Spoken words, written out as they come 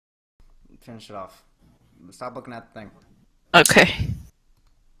finish it off. Stop looking at the thing. Okay.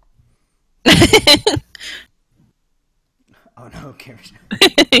 Oh no, Karen.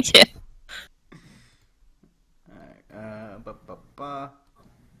 Yeah. Alright,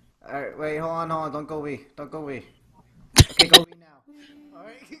 Alright, wait, hold on. Don't go wee. Don't go wee. Okay, go wee now.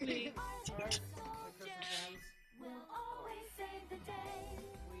 Alright. Wee. Alright. Christmas ends. We'll always save the day.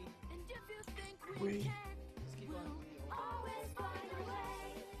 And if you think we Wee. can, Just keep going. we'll always find a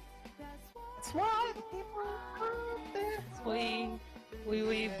way. That's That's why people prove this. Wee, wee,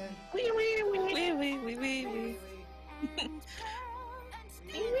 wee. and Wee, wee, wee.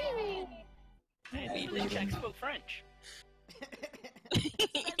 Hey, the check spoke French.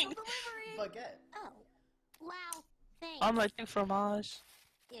 special delivery. Baguette. Oh, wow, thanks. I'm a two fromage.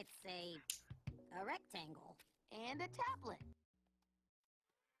 It's a rectangle. And a tablet.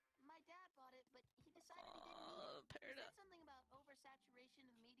 My dad bought it, but he decided he didn't need it. He Paired said up. something about oversaturation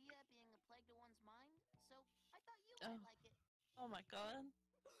of media being a plague to one's mind, so I thought you Oh. might like it. Oh my god.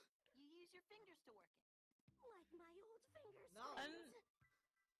 You use your fingers to work it. Like my old fingers. No. I'm-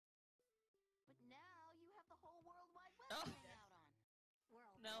 But now you have the whole World Wide Web Oh. to hang out on.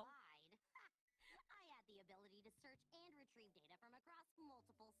 Worldwide. No. I had the ability to search and retrieve data from across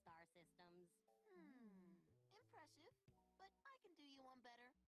multiple star systems. Impressive, but I can do you one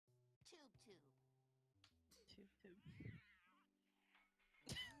better. Tube. Two.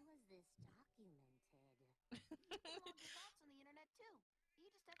 When was this documented? You can log your thoughts on the internet too. You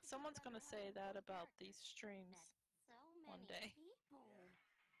just have to Someone's keep gonna track of say how that many about characters. these streams So one many day. people.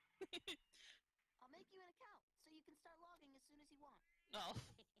 I'll make you an account so you can start logging as soon as you want. Oh.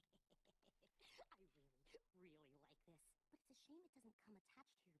 I really like this. But it's a shame it doesn't come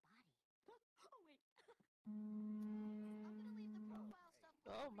attached to your body. Oh, wait. I'm gonna leave the profile stuff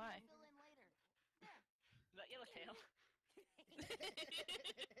blank Oh for my. you to fill in later. There. Is that Yellowtail?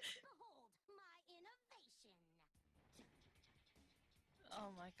 Behold my innovation.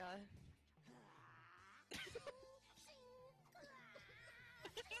 Oh my god.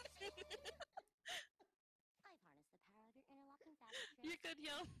 I've harnessed the power of your interlocking fabric You're strips. good,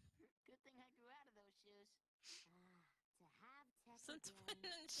 yo. Good thing I grew out of those shoes. To have tech Since again.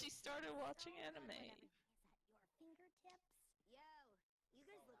 when she started watching So much of anime? everything is at your fingertips. Yo, you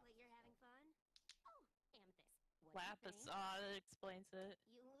guys look like you're having fun. Oh, Amethyst. What do you Lapis. think? Ah, that explains it.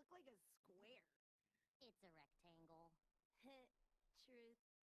 You look like a square. It's a rectangle. Truth.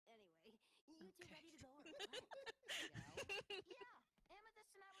 Anyway, you two Okay. ready to go or what? Yeah,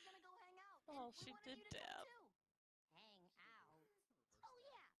 Amethyst and I were gonna go hang out. Oh, and we she wanted did you to dab. come too. Hang out. Oh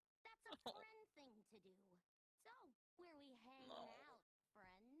yeah, that's a Oh. friend thing to do. So, where we hang No. out,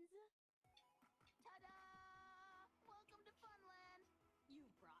 friends? Ta-da! Welcome to Funland. You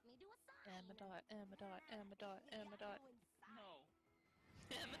brought me to a sign. Amadot. You gotta go inside. No.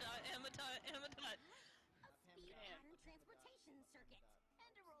 Amadot. A speed pattern transportation circuit.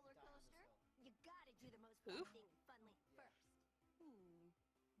 And a roller coaster. You gotta do the most Who? fun thing in Funland first.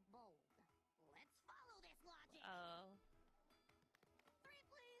 Bold. Let's follow this logic. Oh. 3,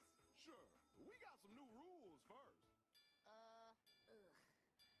 please. Sure, we got some new rules first. Ugh.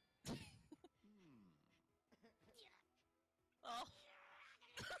 Oh.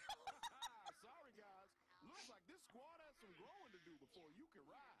 Sorry, guys. Looks like this squad has some growing to do before you can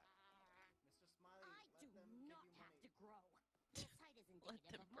ride. Mr. Smiley, I let do them give not you have money. to grow. This height is Let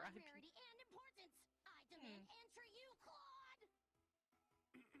indicative them of my bribe you. rarity and importance. I demand entry, you Claude.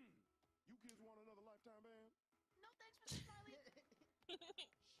 You kids want another lifetime band? No thanks, Mr. Smiley.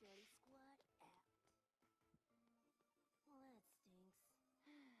 Shorty squad out. Well, that stinks.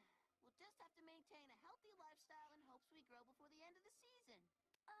 We'll just have to maintain a healthy lifestyle in hopes we grow before the end of the season.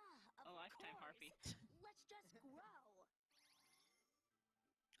 Of A lifetime course. harpy. Let's just grow.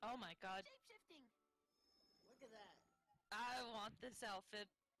 Oh my god. Shape-shifting. Look at that. I want this outfit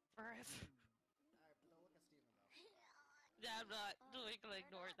forever. Alright, but don't look at Steven though. Yeah, I'm not doing gonna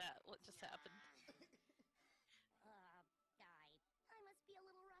ignore that. What just happened? I must be a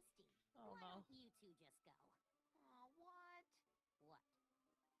little rusty. Oh Why no. don't you two just go? Aw, what? What?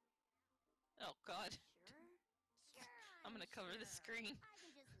 Oh god. Sure? Sure. I'm gonna cover the sure. screen. I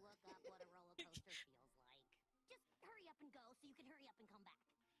can just look up what a roller coaster feels like. Just hurry up and go so you can hurry up and come back.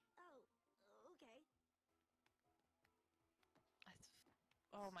 Oh, okay.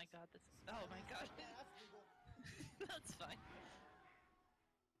 Oh my god, this is. Oh my god. Yeah, that's legal. That's fine.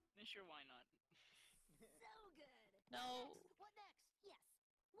 Sure, why not? So good. No. What next? Yes.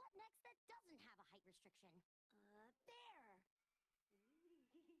 What next that doesn't have a height restriction? There.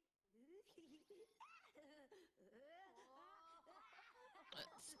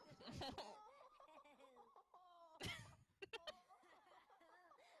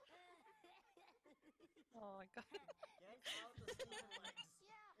 my god. Get out the Steven legs.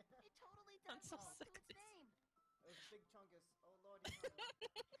 Yeah, it totally I'm does so live up sick to of its this. name. It was Big Chungus. Oh lord, he's not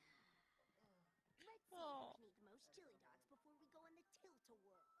Let's see Oh. who can eat the most chili dogs before we go in the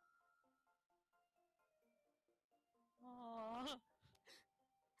tilt-a-whirl. Aww.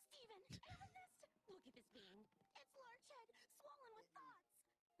 Steven, amethyst! Look at this being. It's Lurchhead, swollen with thoughts.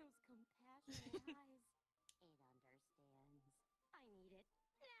 Those compassionate eyes. It understands. I need it.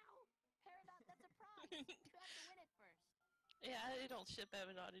 Now! Peridot, that's a prize. You have to win it first. Yeah, I don't ship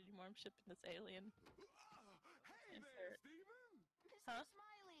Avedon anymore. I'm shipping this alien. Hey Insert. there, Steven. Mr. Huh?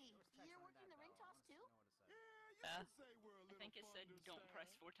 Smiley, There was text you're on working that the ring bell. I toss want to too? know what it said. Yeah, you Yeah. can say we're a I little think it said don't press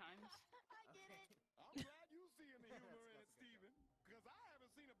understaffed. 4 times. I get it. I'm glad you seeing the humor in it, That's a good Steven. Because I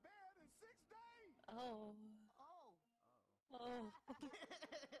haven't seen a bear in 6 days. Oh. Oh. Oh.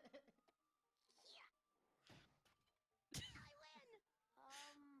 I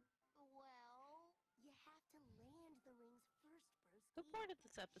win! Well, You have to land the rings first, broski. Who boarded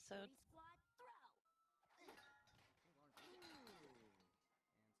this episode? Shorty squad, throw!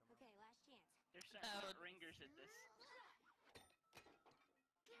 Okay, last chance. They're sending Oh. out ringers at this.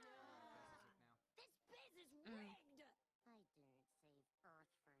 This biz is Mm. rigged! I didn't save Earth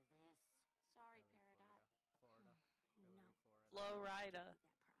for this. sorry, Peridot. Florida. No. Florida. That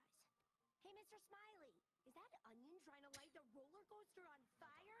prize. Hey, Mr. Smiley, is that onion trying to light the roller coaster on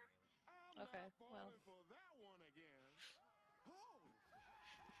fire? I'm Okay, not well. falling for that one again. Oh!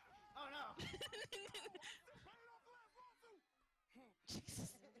 Oh no! Paid off the last lawsuit!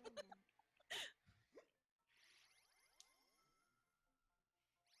 Jesus.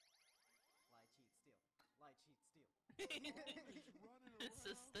 Lie, cheat, steal. Lie, cheat, steal. Always running Is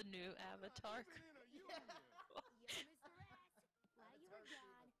this around. the new I'm not Avatar? even in a union. Yo, Mr. S, while you were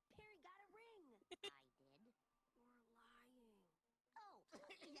gone, Perry got a ring. I did. You're lying. Oh,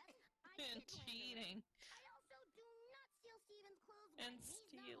 yes, I did And land a ring. cheating. I also do not steal Steven's clothes And when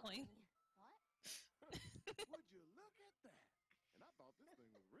he's not stealing. looking. What? Would you look at that? And I thought this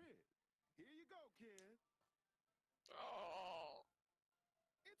thing was rigged. Here you go, kid. Oh.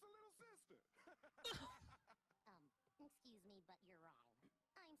 It's a little sister. Excuse me, but you're wrong.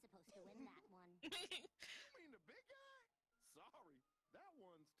 I'm supposed to win that one. You mean the big guy? Sorry, that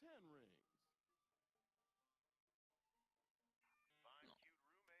one's 10 rings. Find cute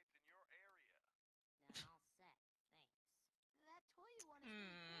roommates in your area. Now, all set. Thanks. That toy you want is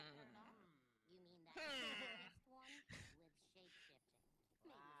really cool, Peridot. You mean that next one with shape-shifting?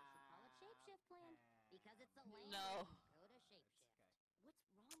 Maybe we should call it Shapeshift Plan because it's a land. No. Go to Shapeshift. okay. What's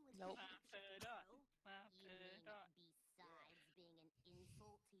wrong with Nope. Shapeshift, Peridot. bro? You mean Peridot. besides being an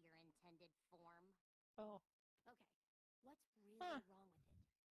insult to your intended form? Oh. Okay, what's really Huh. wrong with it?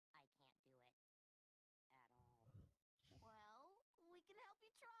 I can't do it. At all. Well, we can help you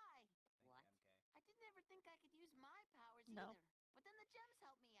try. Thank What? you, MK. I didn't ever think I could use my powers No. either. But then the gems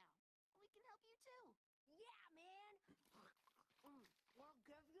helped me out. We can help you too. Yeah, man! We'll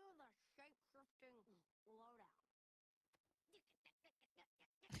give you the shape-shifting lowdown. Shorty squad style.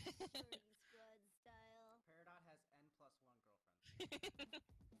 Peridot has N+1 girlfriends.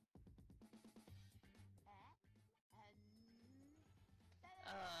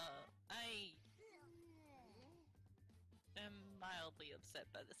 I am mildly upset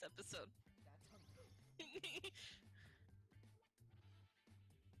by this episode. That's unfair.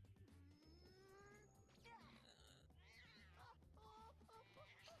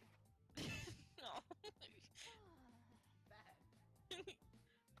 Oh. Bad.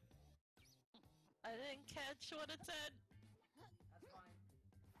 I didn't catch what it said. That's fine.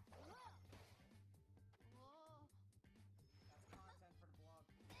 Whoa. That's content for the blog.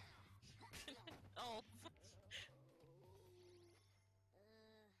 Oh.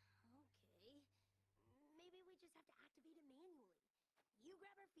 Okay. Maybe we just have to activate it manually. You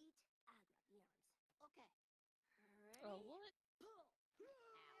grab her feet, I'll grab the arms. Okay. Ready? Oh, what? Pull.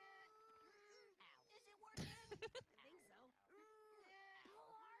 Ow. Is it working? I think so. Pull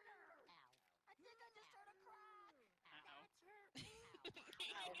harder. Ow. I think I just heard a crack. Ow. That's her.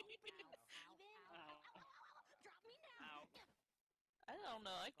 Ow. Steven. Ow. Drop me now. Ow. I don't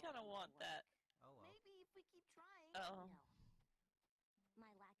know. I kind of want that. Oh well. Maybe if we keep trying. Oh. No.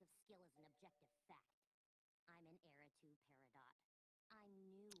 My lack of skill is an objective fact. I'm an heir to Peridot. I'm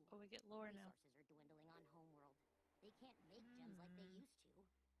new. Oh, we get lore now. Resources are dwindling on Homeworld. They can't make gems like they used to.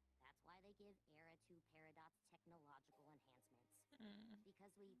 That's why they give Era to Peridot's technological enhancements. Mm.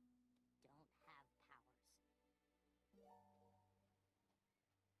 Because we don't have powers.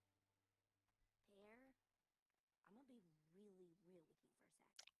 Pear, I'm gonna be really real with you for a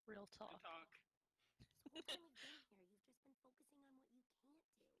sec. Real Good talk. talk. This whole time we've been here, you've just been focusing on what you can't do.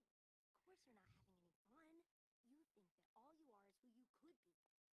 Of course you're not having any fun. could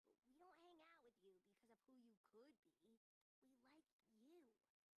be. We don't hang out with you because of who you could be. We like you.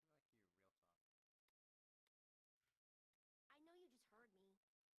 I know you just heard me.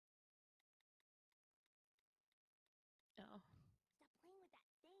 Oh. Stop playing with that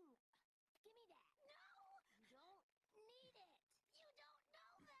thing. Give me that. No! You don't need it. You don't know that.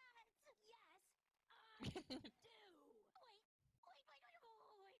 Yes, I do. Wait. No!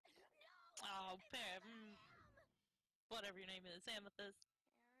 Oh, It's Pam. Sam! Whatever your name is, Amethyst.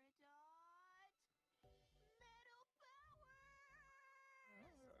 Peridot!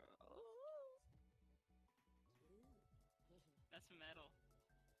 Metal powers! That's metal.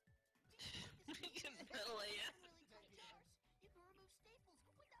 Metal AF. Really tight doors. You can remove staples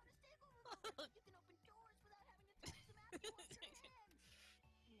without a staple remover. You can open doors without having to touch them after you wash your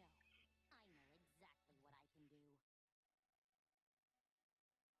hands. No, I know exactly what I can do.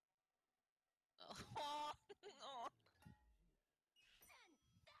 Oh. 10!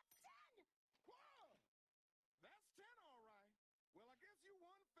 That's 10! Whoa! That's 10, all right. Well, I guess you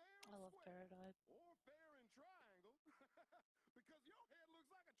won fair I and love square. Paradise. Or fair and triangle. Because your head looks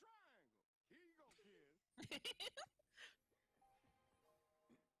like a triangle. Here you go, kid.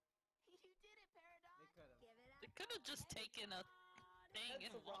 You did it, Peridot. They could've. Give it up. They could have just taken a thing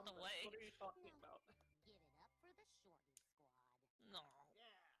and walked away. What are you talking about? Give it up for the Shorty Squad. No.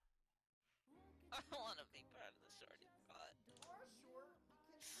 I don't want to be part of the shorty squad. Or short.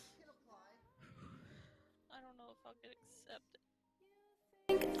 You can apply. I don't know if I'll get accepted.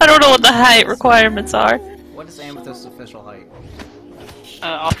 I don't know what the height requirements are. What is Amethyst's official height?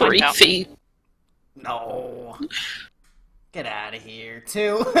 I'll find 3 out. feet. No. Get out of here.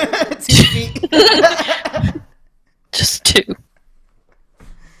 2. 2 feet. Just 2.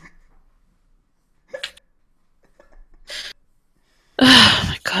 Oh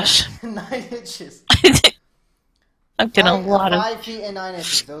my gosh. 9 inches. I'm getting a lot of. 5 feet and 9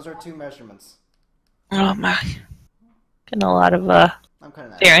 inches. Those are 2 measurements. Oh my. Getting a lot of I'm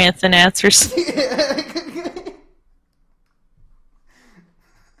cutting that. variants and answers.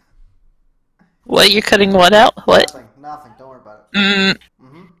 What, you're cutting what out? What? Nothing. Don't worry about it. Mm.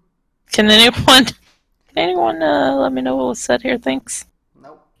 Can anyone let me know what was said here? Thanks.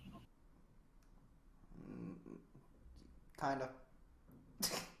 Nope. Kinda.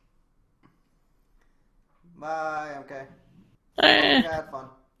 Bye. Okay. Eh, Had fun.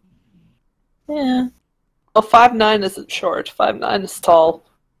 yeah. Well, 5'9" isn't short. 5'9" is tall.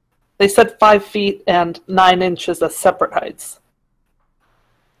 They said 5 feet and 9 inches as separate heights.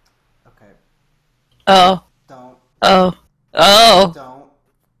 Okay. Oh. Don't. Oh. Oh. Don't.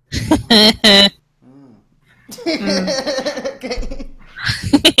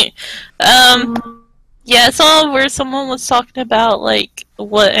 Yeah, I saw where someone was talking about, like,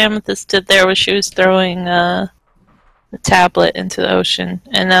 what Amethyst did there was she was throwing, the tablet into the ocean.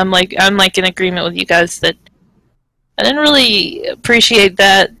 And I'm like in agreement with you guys that I didn't really appreciate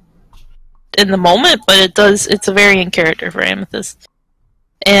that in the moment, but it's a very in character for Amethyst.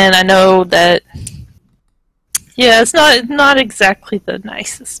 And I know that, yeah, it's not exactly the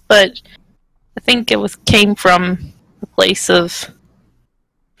nicest, but I think it came from a place of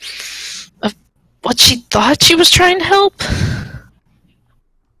what she thought she was trying to help.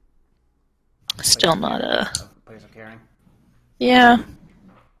 Still not Place of caring. yeah.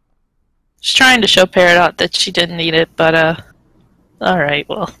 She's trying to show Peridot that she didn't need it, but alright,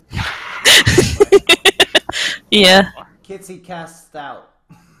 well. Yeah. Kitsy cast out.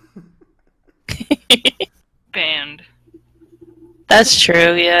 Banned. That's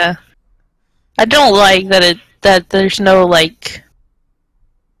true, yeah. I don't like that there's no, like,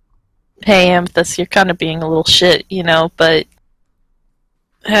 hey, Amethyst, you're kind of being a little shit, you know, but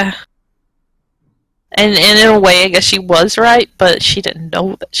and in a way, I guess she was right, but she didn't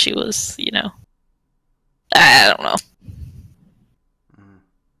know that she was, you know. I don't know.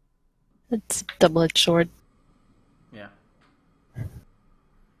 It's a double-edged sword. Yeah.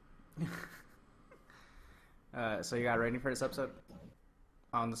 So you got ready for this episode?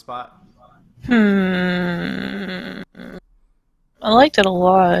 On the spot? I liked it a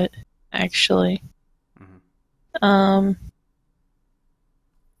lot, actually. I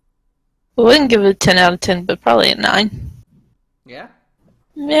wouldn't give it a 10 out of 10, but probably a 9. Yeah?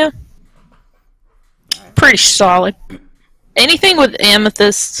 Yeah. Pretty solid. Anything with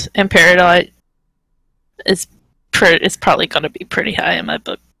Amethyst and Peridot is probably going to be pretty high in my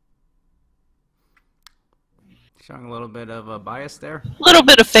book. Showing a little bit of a bias there. A little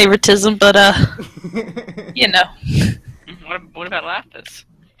bit of favoritism, but you know. What about Lapis?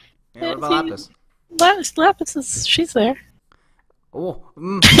 Yeah, what about Lapis? Lapis she's there. Oh,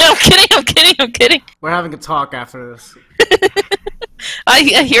 I'm kidding. We're having a talk after this.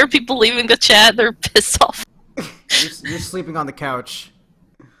 I hear people leaving the chat. They're pissed off. You're sleeping on the couch.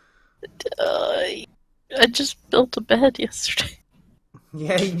 I just built a bed yesterday.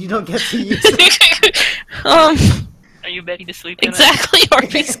 Yeah, you don't get to use it. Are you ready to sleep? In Exactly.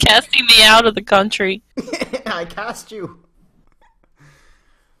 RP's casting me out of the country. I cast you.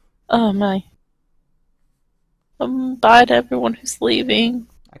 Oh my. Bye to everyone who's leaving.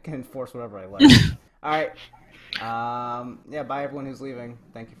 I can enforce whatever I like. Alright. Yeah, bye everyone who's leaving.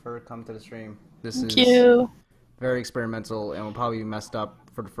 Thank you for coming to the stream. This Thank is you. very experimental and will probably be messed up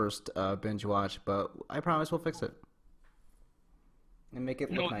for the first binge watch, but I promise we'll fix it. And make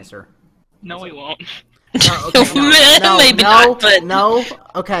it look nicer. No, we won't. Maybe not, but... No?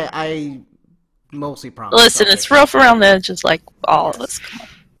 Okay, I mostly promise. Listen, it's rough around the edges like all of us. Come on.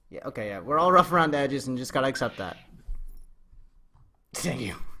 Yeah, okay, yeah. We're all rough around the edges and just gotta accept that. Thank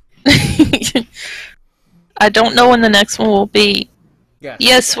you. I don't know when the next one will be.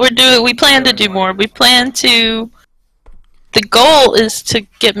 Yes, we plan to do more. We plan to... The goal is to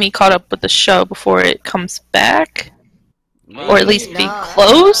get me caught up with the show before it comes back. Or at least be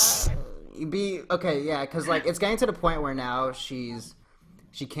close. Okay, yeah, because like it's getting to the point where now she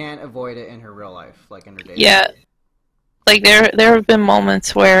can't avoid it in her real life, like in her day. Yeah, like there have been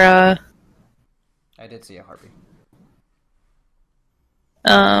moments where I did see a harpy.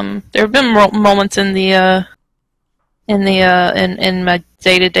 There have been moments in the in my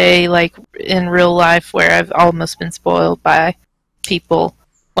day-to-day, like in real life, where I've almost been spoiled by people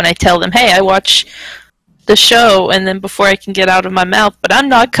when I tell them, "Hey, I watch the show," and then before I can get out of my mouth, "But I'm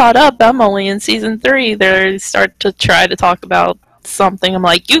not caught up. I'm only in season 3." They start to try to talk about something. I'm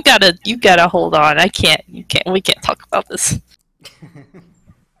like, you gotta hold on. We can't talk about this.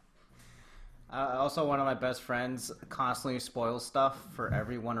 Also, one of my best friends constantly spoils stuff for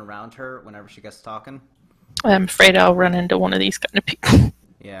everyone around her whenever she gets talking. I'm afraid I'll run into one of these kind of people.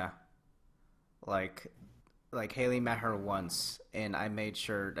 Yeah. Like Haley met her once, and I made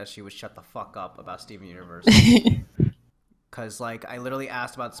sure that she would shut the fuck up about Steven Universe. Because, like, I literally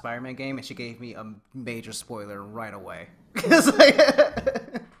asked about the Spider-Man game, and she gave me a major spoiler right away. It's like...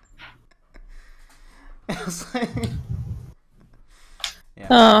 it was like... Yeah.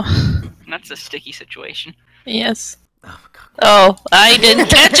 Oh. That's a sticky situation. Yes. Oh, my God. Oh, I didn't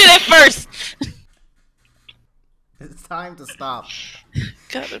catch it at first! It's time to stop.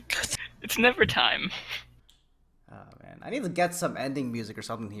 God. It's never time. Oh, man. I need to get some ending music or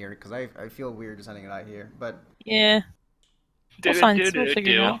something here, because I feel weird just ending it out here, but... Yeah. We'll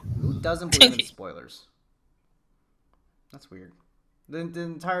figure it out. Who doesn't believe in spoilers? That's weird. The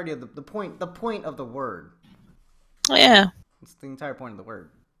entirety of the point of the word. Yeah. It's the entire point of the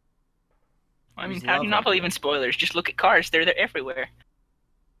word. I mean, how do you not believe in spoilers? Just look at cars. They're everywhere.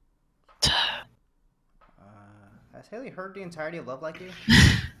 Has Haley heard the entirety of Love Like You?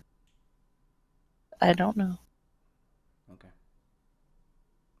 I don't know. Okay.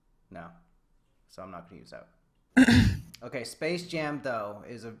 No. So I'm not going to use that. Okay, Space Jam, though,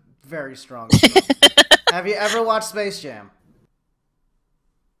 is a very strong film. Have you ever watched Space Jam?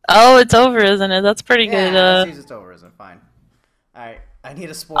 Oh, it's over, isn't it? That's pretty good. Yeah, it's over, isn't it? Fine. Alright, I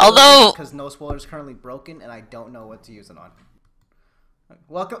need a spoiler. Although... because no spoiler is currently broken, and I don't know what to use it on.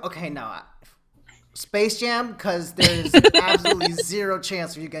 Welcome... Okay, now... Space Jam, because there's absolutely zero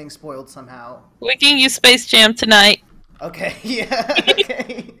chance of you getting spoiled somehow. We can use Space Jam tonight. Okay, yeah,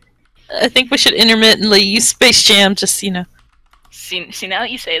 okay. I think we should intermittently use Space Jam, just, you know. See, now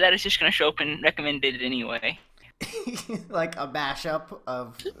that you say that, it's just gonna show up in recommended anyway. Like a mashup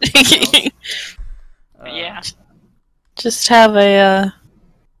of... yeah. Just have a,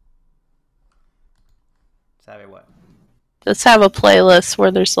 Just have a what? Just have a playlist where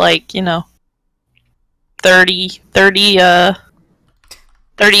there's, like, you know, 30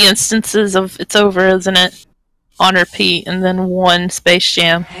 instances of It's Over, Isn't It? On repeat, and then one Space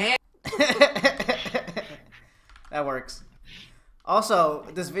Jam. That works. Also,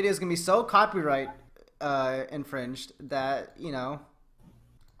 this video is gonna be so copyright infringed that, you know.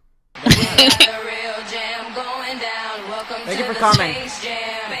 Thank you for coming.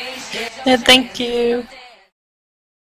 Yeah, thank you.